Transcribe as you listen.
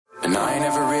and I ain't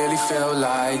never really feel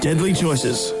like Deadly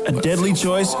choices. A deadly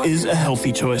choice is a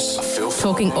healthy choice.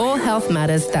 Talking all health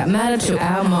matters that matter to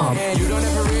our mob. you don't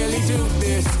ever really do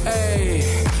this,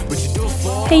 but you do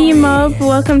for Hey you mob,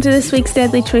 welcome to this week's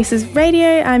Deadly Choices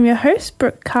Radio. I'm your host,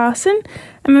 Brooke Carson.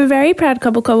 I'm a very proud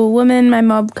Cobble Cobble woman. My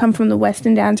mob come from the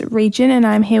Western Downs region and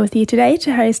I'm here with you today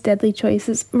to host Deadly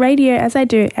Choices Radio as I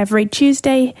do every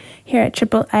Tuesday here at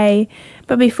Triple A.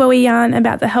 But before we yarn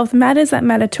about the health matters that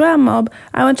matter to our mob,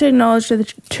 I want to acknowledge the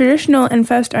traditional and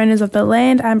first owners of the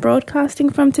land I'm broadcasting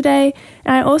from today,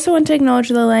 and I also want to acknowledge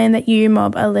the land that you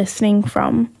mob are listening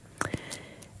from.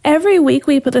 Every week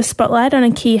we put a spotlight on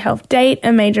a key health date,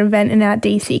 a major event in our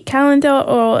DC calendar,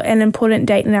 or an important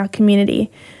date in our community.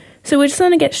 So we're just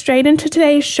going to get straight into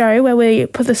today's show where we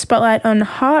put the spotlight on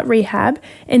heart rehab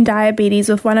and diabetes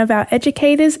with one of our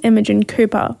educators, Imogen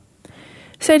Cooper.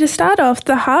 So to start off,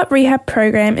 the Heart Rehab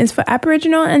program is for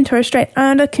Aboriginal and Torres Strait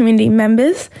Islander community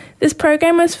members. This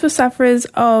program is for sufferers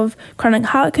of chronic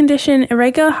heart condition,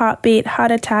 irregular heartbeat,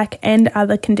 heart attack, and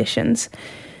other conditions.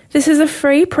 This is a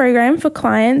free program for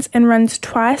clients and runs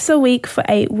twice a week for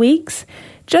 8 weeks.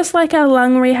 Just like our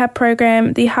lung rehab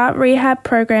program, the heart rehab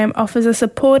program offers a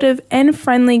supportive and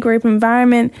friendly group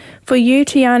environment for you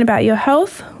to yarn about your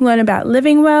health, learn about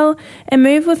living well, and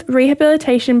move with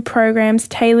rehabilitation programs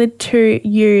tailored to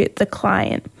you, the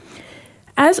client.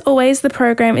 As always, the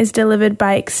program is delivered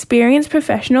by experienced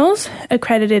professionals,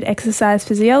 accredited exercise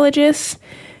physiologists,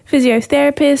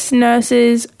 physiotherapists,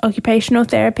 nurses, occupational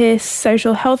therapists,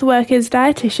 social health workers,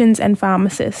 dietitians, and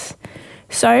pharmacists.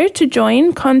 So, to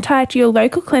join, contact your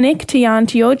local clinic to yarn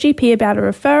to your GP about a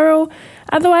referral.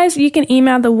 Otherwise, you can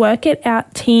email the Work It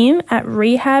Out team at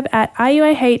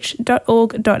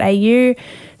rehab@ruah.org.au.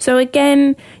 So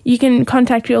again, you can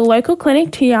contact your local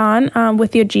clinic to yarn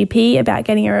with your GP about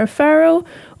getting a referral,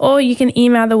 or you can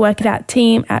email the Work It Out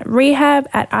team at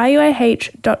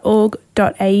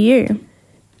rehab@ruah.org.au.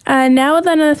 Now we're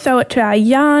going to throw it to our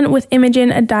yarn with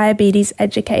Imogen, a diabetes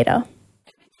educator.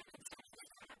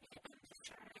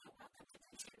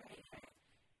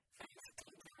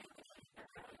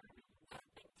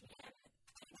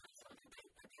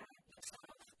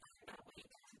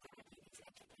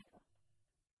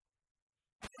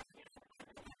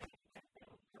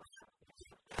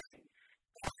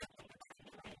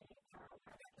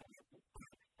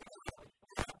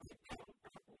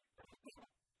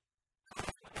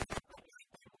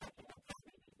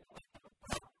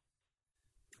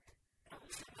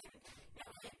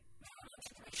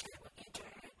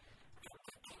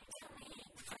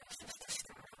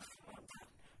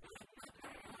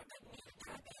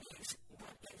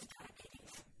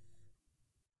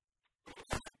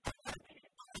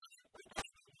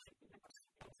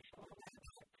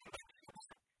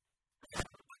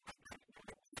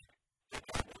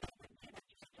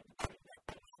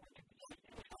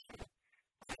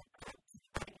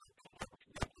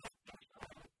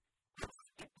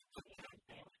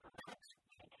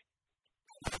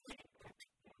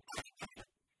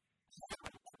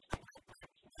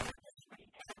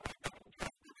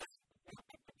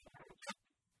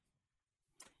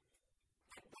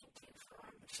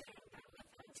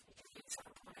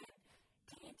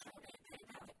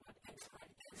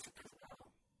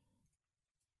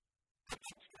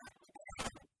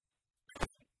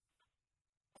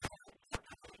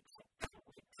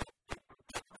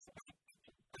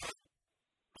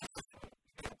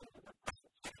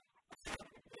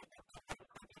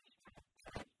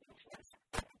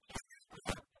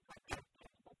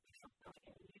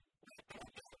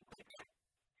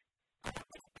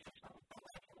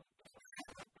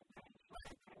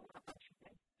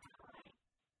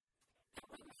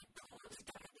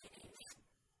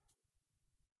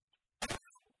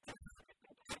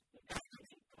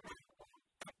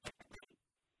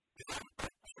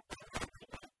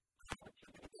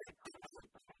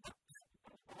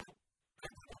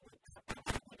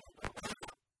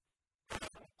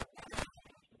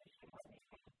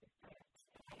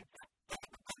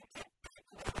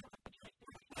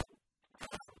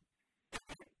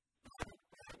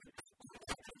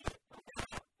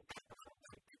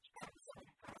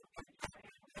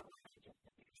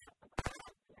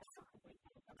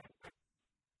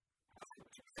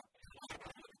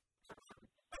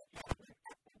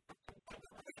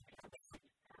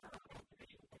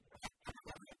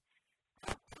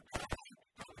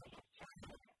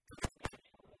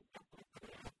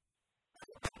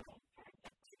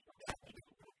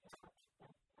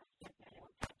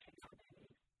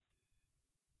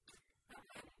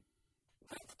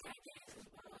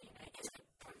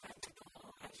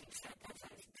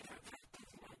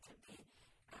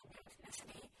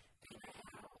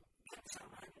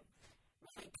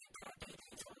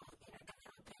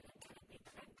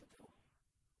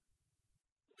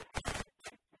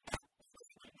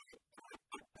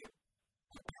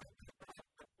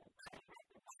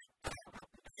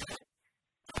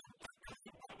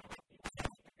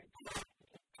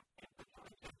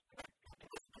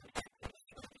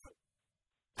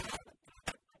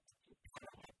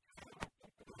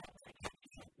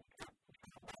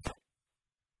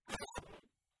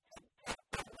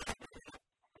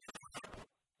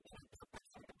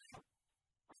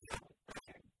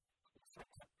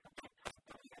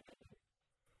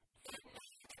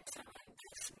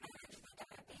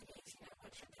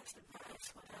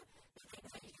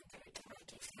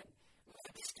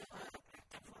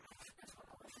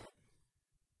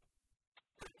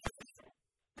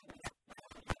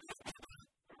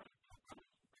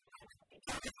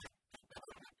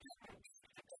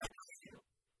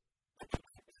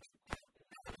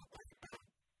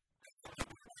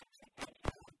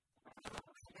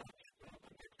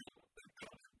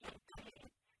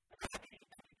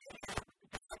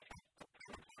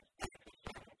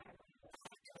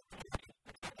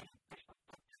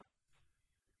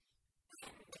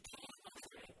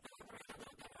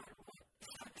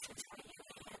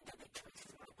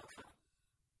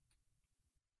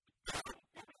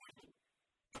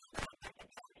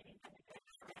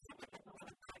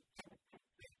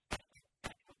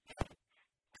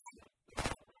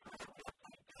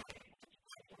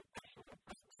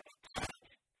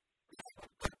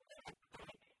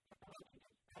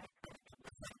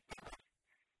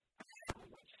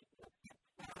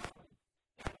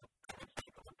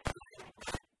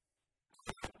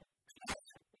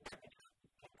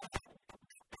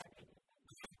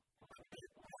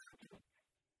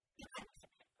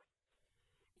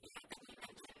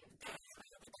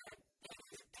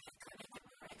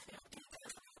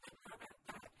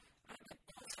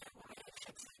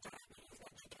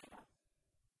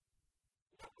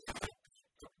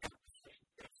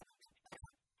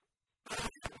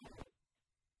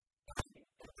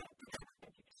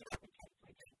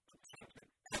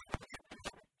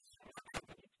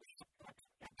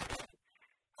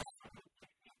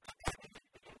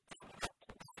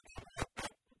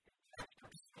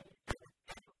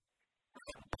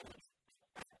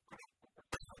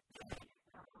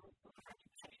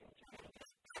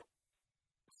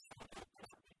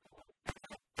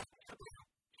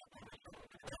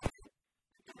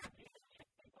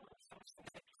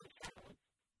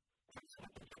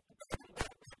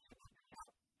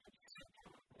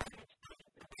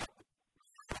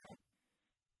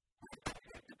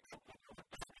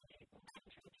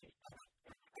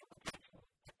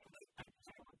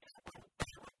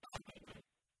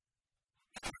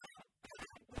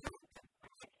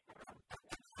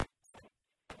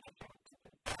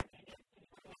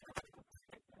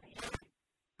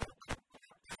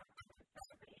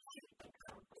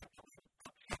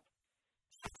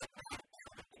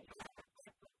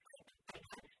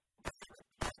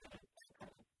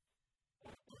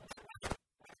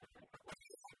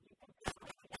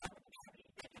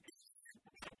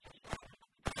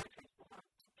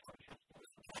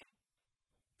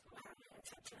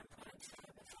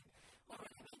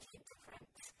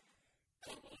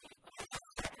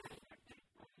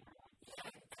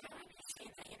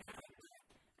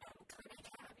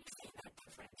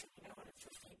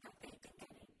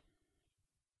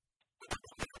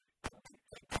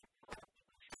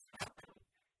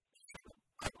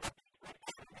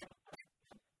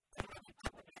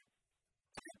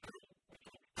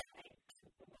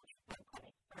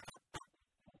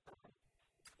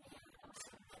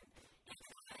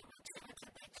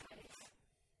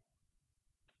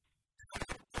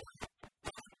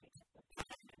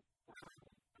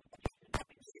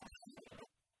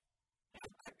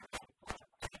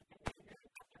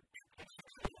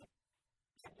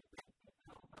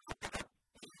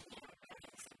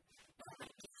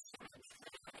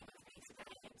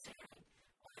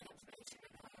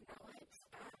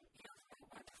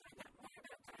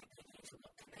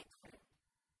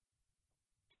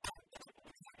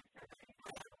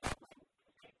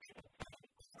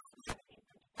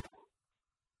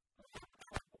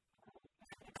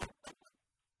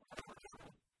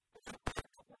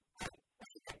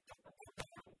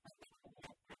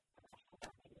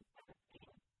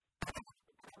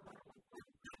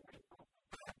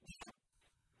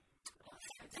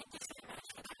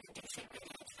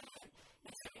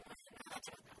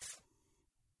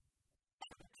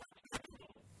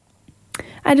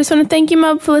 I just want to thank you,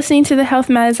 Mob, for listening to the Health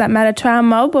Matters That Matter to Our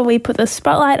Mob, where we put the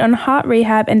spotlight on heart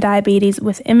rehab and diabetes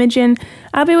with Imogen.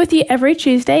 I'll be with you every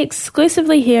Tuesday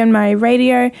exclusively here on Murray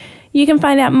Radio. You can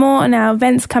find out more on our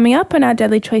events coming up on our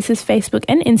Deadly Choices Facebook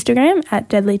and Instagram at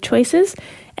Deadly Choices.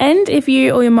 And if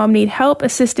you or your mob need help,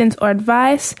 assistance or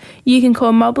advice, you can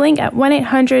call MobLink at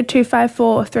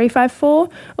 1-800-254-354 or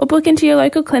book into your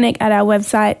local clinic at our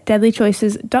website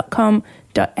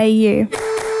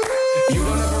deadlychoices.com.au.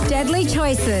 Deadly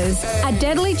Choices. A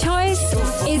deadly choice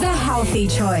is a healthy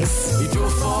choice. You do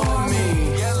for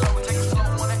me.